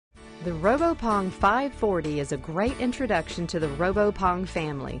The Robo-Pong 540 is a great introduction to the Robo-Pong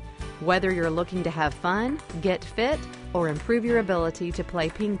family. Whether you're looking to have fun, get fit, or improve your ability to play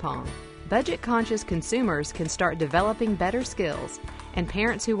ping pong, budget-conscious consumers can start developing better skills, and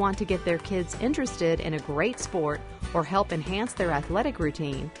parents who want to get their kids interested in a great sport or help enhance their athletic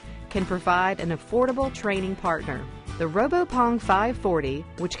routine can provide an affordable training partner. The Robo-Pong 540,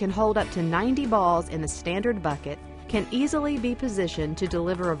 which can hold up to 90 balls in the standard bucket, can easily be positioned to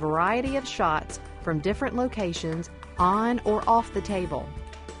deliver a variety of shots from different locations on or off the table.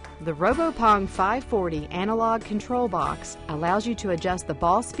 The Robo-Pong 540 analog control box allows you to adjust the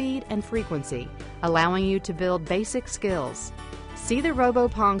ball speed and frequency, allowing you to build basic skills. See the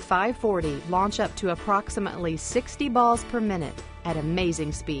Robo-Pong 540 launch up to approximately 60 balls per minute at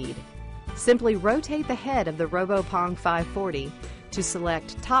amazing speed. Simply rotate the head of the Robo-Pong 540 to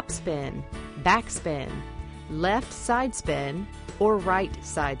select top spin, back spin, left side spin, or right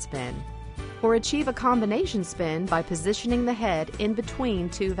side spin, or achieve a combination spin by positioning the head in between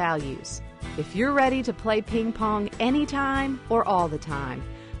two values. If you're ready to play ping pong anytime or all the time,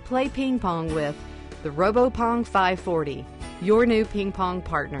 play ping pong with the Robo-Pong 540, your new ping pong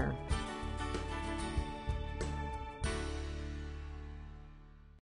partner.